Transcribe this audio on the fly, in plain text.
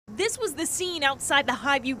This was the scene outside the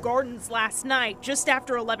Highview Gardens last night. Just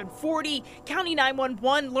after 11:40, County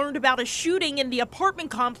 911 learned about a shooting in the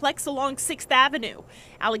apartment complex along 6th Avenue.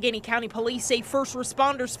 Allegheny County Police say first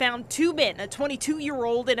responders found two men, a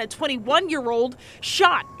 22-year-old and a 21-year-old,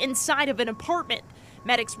 shot inside of an apartment.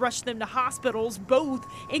 Medics rushed them to hospitals, both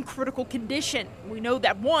in critical condition. We know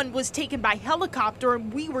that one was taken by helicopter,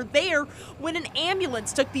 and we were there when an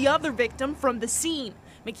ambulance took the other victim from the scene.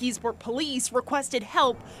 McKeesport police requested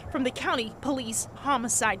help from the County Police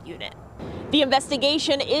Homicide Unit. The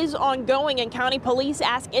investigation is ongoing, and County Police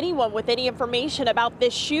ask anyone with any information about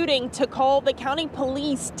this shooting to call the County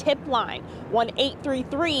Police tip line,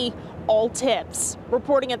 1-833-ALL-TIPS.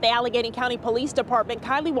 Reporting at the Allegheny County Police Department,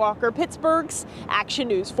 Kylie Walker, Pittsburgh's Action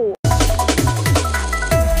News 4.